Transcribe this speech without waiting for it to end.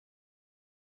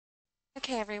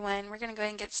Okay, everyone, we're going to go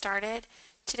ahead and get started.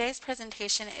 Today's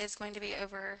presentation is going to be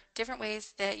over different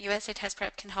ways that USA Test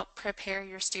Prep can help prepare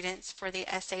your students for the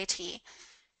SAT.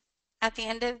 At the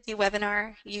end of the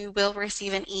webinar, you will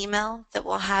receive an email that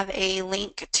will have a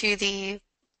link to the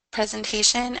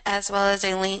presentation as well as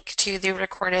a link to the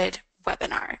recorded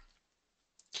webinar.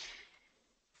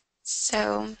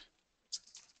 So,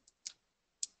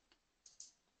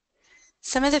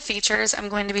 some of the features I'm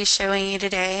going to be showing you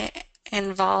today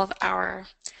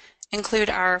include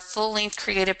our full-length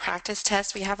creative practice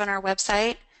test we have on our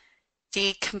website,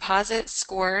 the composite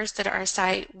scores that our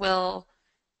site will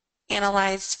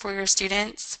analyze for your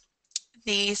students,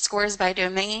 the scores by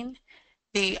domain,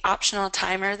 the optional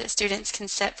timer that students can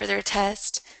set for their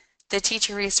test, the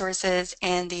teacher resources,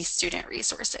 and the student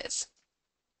resources.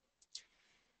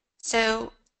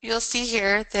 So you'll see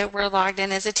here that we're logged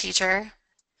in as a teacher,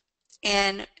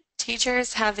 and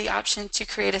teachers have the option to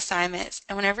create assignments.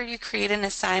 And whenever you create an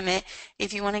assignment,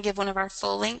 if you want to give one of our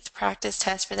full-length practice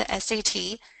tests for the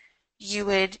SAT, you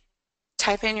would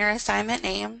type in your assignment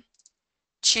name,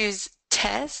 choose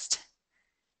test,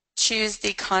 choose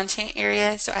the content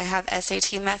area. So I have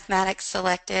SAT Mathematics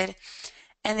selected,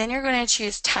 and then you're going to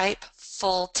choose type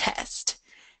full test.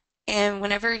 And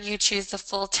whenever you choose the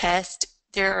full test,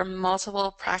 there are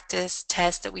multiple practice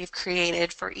tests that we've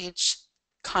created for each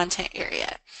content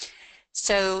area.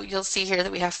 So you'll see here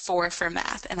that we have 4 for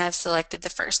math, and I've selected the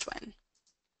first one.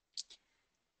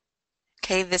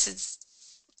 Okay,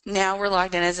 now we're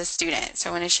logged in as a student. So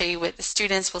I want to show you what the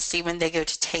students will see when they go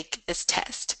to take this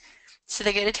test. So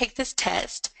they go to take this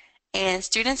test, and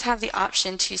students have the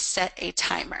option to set a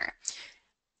timer.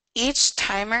 Each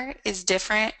timer is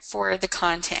different for the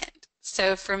content.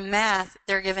 So for math,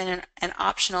 they're given an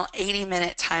optional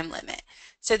 80-minute time limit.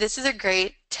 So this is a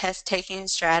great test-taking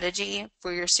strategy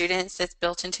for your students that's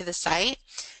built into the site.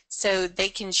 So they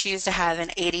can choose to have an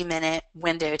 80-minute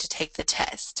window to take the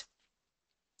test.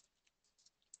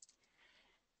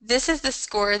 This is the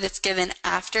score that's given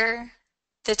after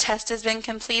the test has been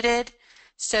completed.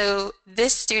 So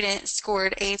this student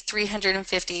scored a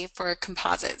 350 for a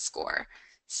composite score.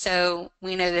 So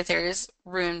we know that there's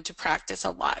room to practice a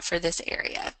lot for this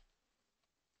area.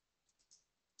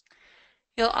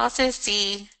 You'll also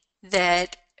see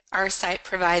that our site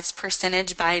provides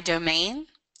percentage by domain.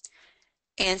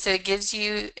 And so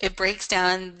it breaks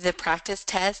down the practice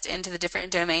test into the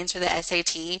different domains for the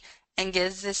SAT and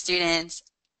gives the students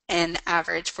an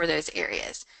average for those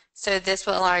areas. So this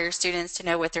will allow your students to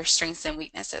know what their strengths and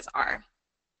weaknesses are.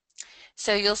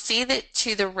 So you'll see that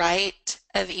to the right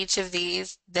of each of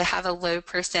these that have a low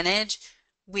percentage,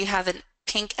 we have a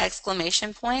pink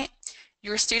exclamation point.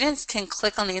 Your students can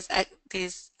click on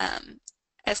these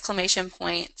exclamation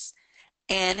points,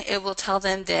 and it will tell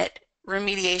them that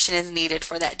remediation is needed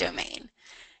for that domain.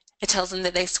 It tells them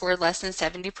that they scored less than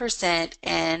 70%,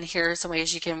 and here are some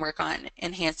ways you can work on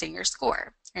enhancing your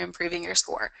score or improving your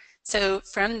score. So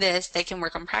from this, they can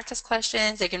work on practice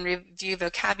questions, they can review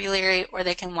vocabulary, or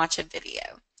they can watch a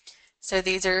video. So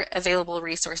these are available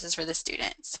resources for the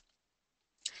students.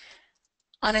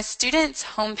 On a student's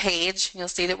homepage, you'll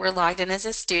see that we're logged in as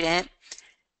a student.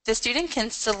 The student can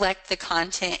select the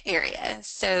content area.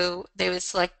 So they would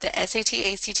select the SAT,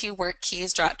 ACT work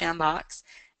keys drop-down box,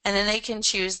 and then they can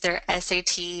choose their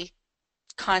SAT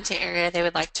content area they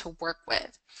would like to work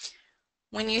with.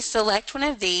 When you select one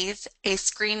of these, a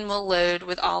screen will load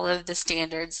with all of the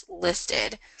standards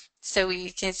listed. So we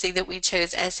can see that we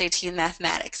chose SAT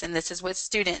Mathematics, and this is what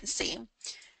students see.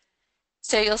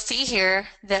 So you'll see here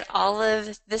that all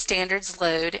of the standards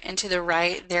load, and to the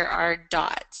right there are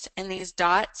dots, and these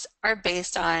dots are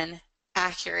based on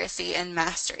accuracy and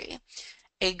mastery.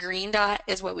 A green dot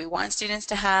is what we want students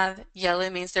to have,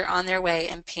 yellow means they're on their way,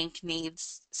 and pink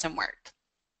needs some work.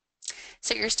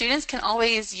 So your students can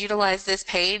always utilize this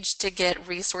page to get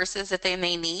resources that they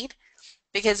may need,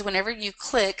 because whenever you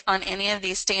click on any of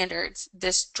these standards,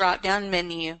 this drop-down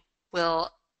menu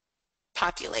will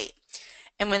populate.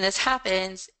 And when this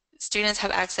happens, students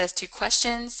have access to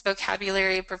questions,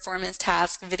 vocabulary, performance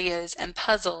tasks, videos, and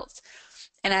puzzles.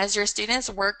 And as your students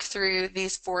work through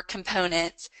these 4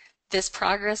 components, this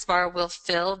progress bar will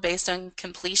fill based on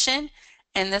completion,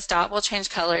 and this dot will change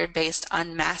color based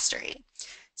on mastery.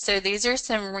 So these are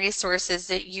some resources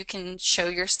that you can show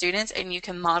your students, and you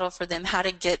can model for them how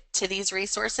to get to these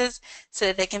resources so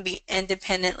that they can be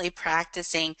independently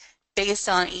practicing based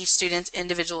on each student's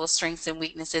individual strengths and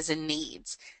weaknesses and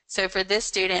needs. So for this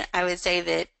student, I would say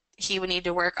that he would need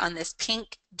to work on this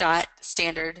pink dot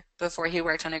standard before he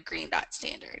worked on a green dot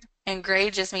standard. And gray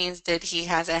just means that he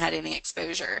hasn't had any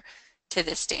exposure to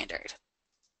this standard.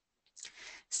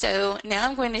 So now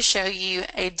I'm going to show you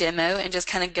a demo and just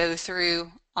kind of go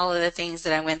through all of the things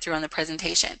that I went through on the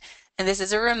presentation. And this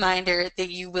is a reminder that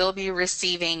you will be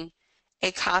receiving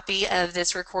a copy of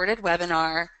this recorded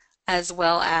webinar as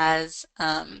well as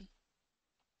a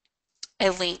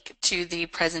link to the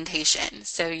presentation.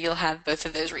 So you'll have both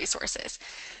of those resources.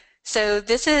 So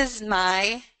this is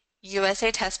my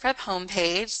USA Test Prep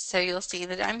homepage. So you'll see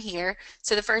that I'm here.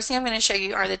 So the first thing I'm going to show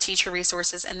you are the teacher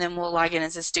resources, and then we'll log in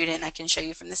as a student and I can show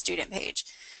you from the student page.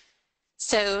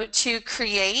 So to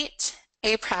create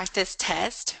a practice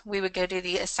test, we would go to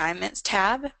the Assignments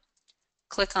tab,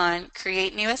 click on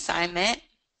Create New Assignment.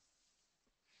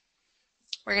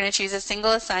 We're going to choose a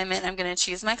single assignment. I'm going to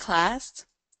choose my class,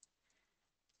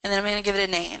 and then I'm going to give it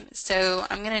a name. So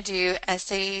I'm going to do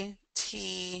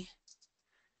SAT,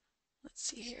 let's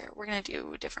see here, we're going to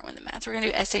do a different one than math. We're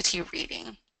going to do SAT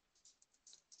Reading.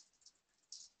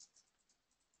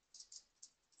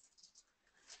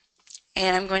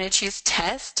 And I'm going to choose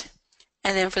Test,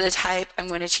 and then for the type, I'm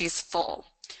going to choose Full.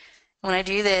 When I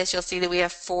do this, you'll see that we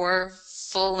have 4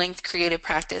 full-length creative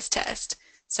practice tests.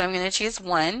 So I'm going to choose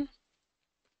one.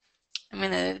 I'm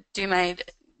going to do my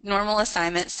normal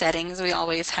assignment settings we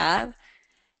always have,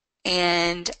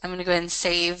 and I'm going to go ahead and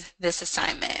save this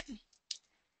assignment.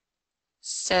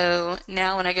 So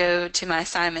now when I go to my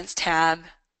Assignments tab,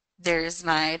 there's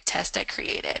my test I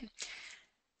created.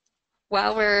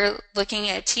 While we're looking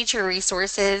at teacher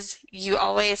resources, you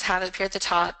always have up here at the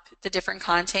top the different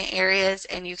content areas,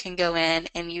 and you can go in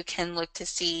and you can look to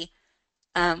see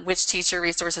which teacher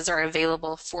resources are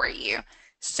available for you.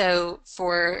 So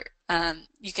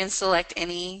you can select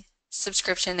any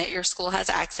subscription that your school has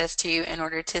access to in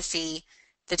order to see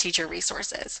the teacher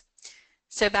resources.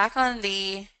 So back on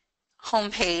the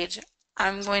home page,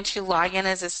 I'm going to log in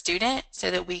as a student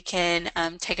so that we can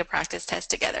take a practice test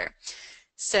together.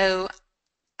 So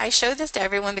I show this to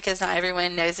everyone because not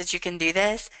everyone knows that you can do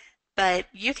this, but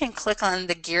you can click on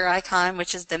the gear icon,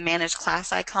 which is the manage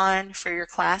class icon for your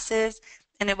classes,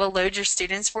 and it will load your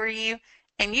students for you,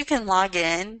 and you can log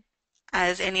in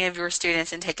as any of your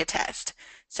students and take a test.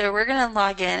 So we're going to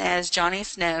log in as Johnny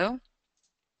Snow,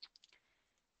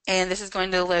 and this is going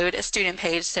to load a student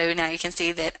page, so now you can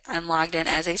see that I'm logged in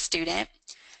as a student.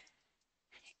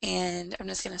 And I'm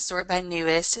just going to sort by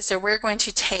newest. So we're going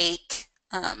to take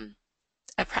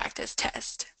a practice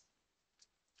test.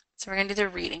 So we're going to do the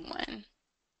reading one.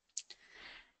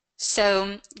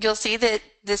 So you'll see that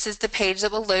this is the page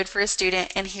that will load for a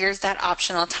student, and here's that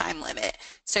optional time limit.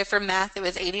 So for math it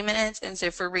was 80 minutes, and so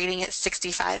for reading it's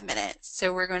 65 minutes.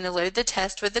 So we're going to load the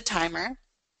test with the timer.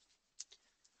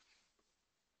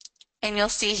 And you'll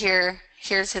see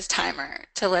here's his timer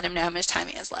to let him know how much time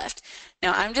he has left.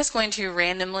 Now I'm just going to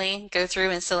randomly go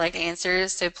through and select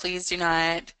answers, so please do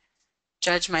not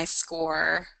judge my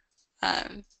score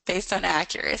based on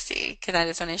accuracy, because I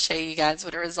just want to show you guys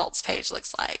what a results page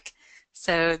looks like.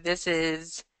 So this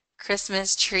is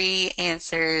Christmas tree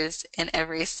answers in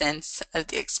every sense of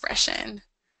the expression.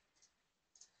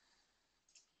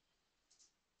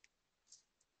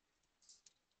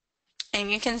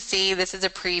 And you can see this is a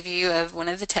preview of one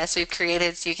of the tests we've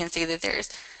created, so you can see that there's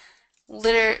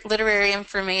literary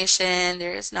information,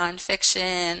 there's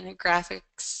nonfiction,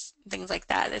 graphics, things like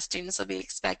that that students will be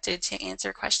expected to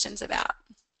answer questions about.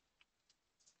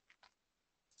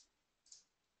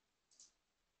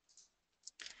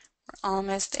 We're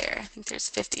almost there. I think there's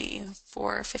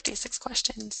 54, 56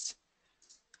 questions.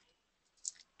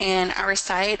 And our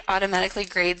site automatically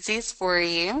grades these for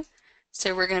you.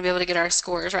 So we're going to be able to get our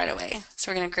scores right away. So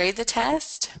we're going to grade the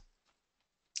test.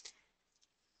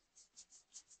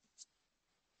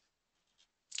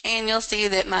 And you'll see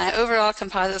that my overall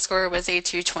composite score was a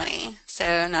 220,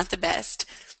 so not the best.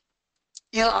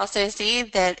 You'll also see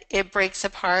that it breaks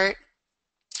apart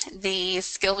the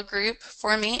skill group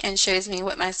for me and shows me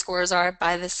what my scores are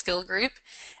by the skill group.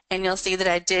 And you'll see that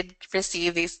I did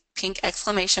receive these pink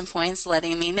exclamation points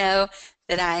letting me know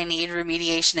that I need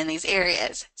remediation in these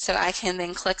areas. So I can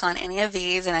then click on any of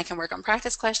these and I can work on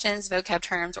practice questions, vocab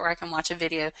terms, or I can watch a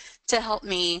video to help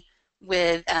me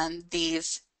with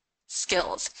these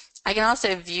skills. I can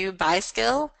also view by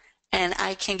skill, and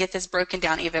I can get this broken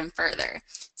down even further.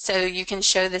 So you can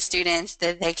show the students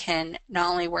that they can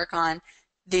not only work on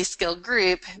the skill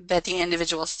group, but the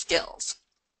individual skills.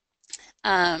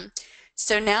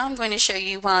 So now I'm going to show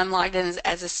you while I'm logged in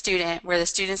as a student where the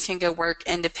students can go work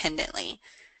independently.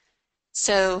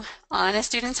 So on a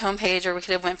student's homepage, or we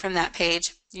could have went from that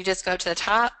page, you just go to the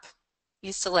top,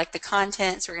 you select the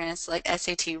content, so we're going to select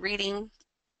SAT Reading,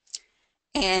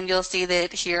 and you'll see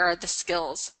that here are the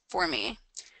skills for me.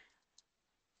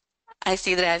 I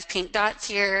see that I have pink dots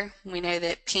here. We know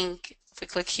that pink If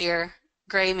we click here,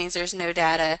 gray means there's no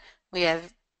data. We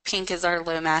have pink is our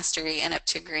low mastery and up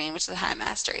to green, which is high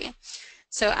mastery.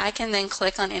 So I can then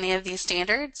click on any of these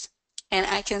standards and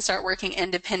I can start working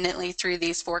independently through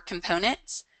these 4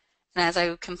 components. And as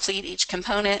I complete each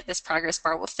component, this progress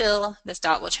bar will fill, this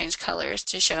dot will change colors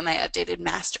to show my updated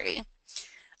mastery.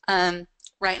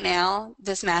 Right now,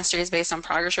 this mastery is based on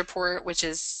progress report, which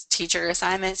is teacher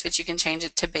assignments, but you can change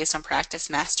it to based on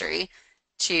practice mastery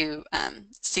to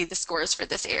see the scores for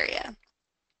this area.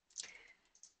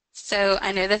 So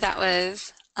I know that that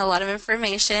was a lot of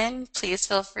information. Please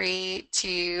feel free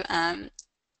to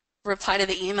reply to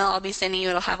the email I'll be sending you.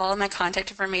 It'll have all of my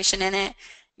contact information in it.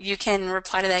 You can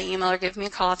reply to that email or give me a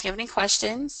call if you have any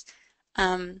questions.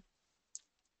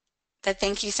 But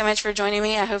thank you so much for joining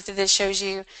me. I hope that this shows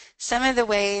you some of the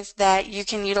ways that you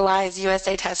can utilize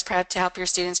USA Test Prep to help your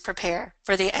students prepare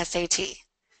for the SAT.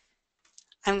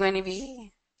 I'm going to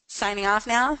be signing off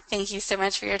now. Thank you so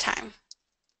much for your time.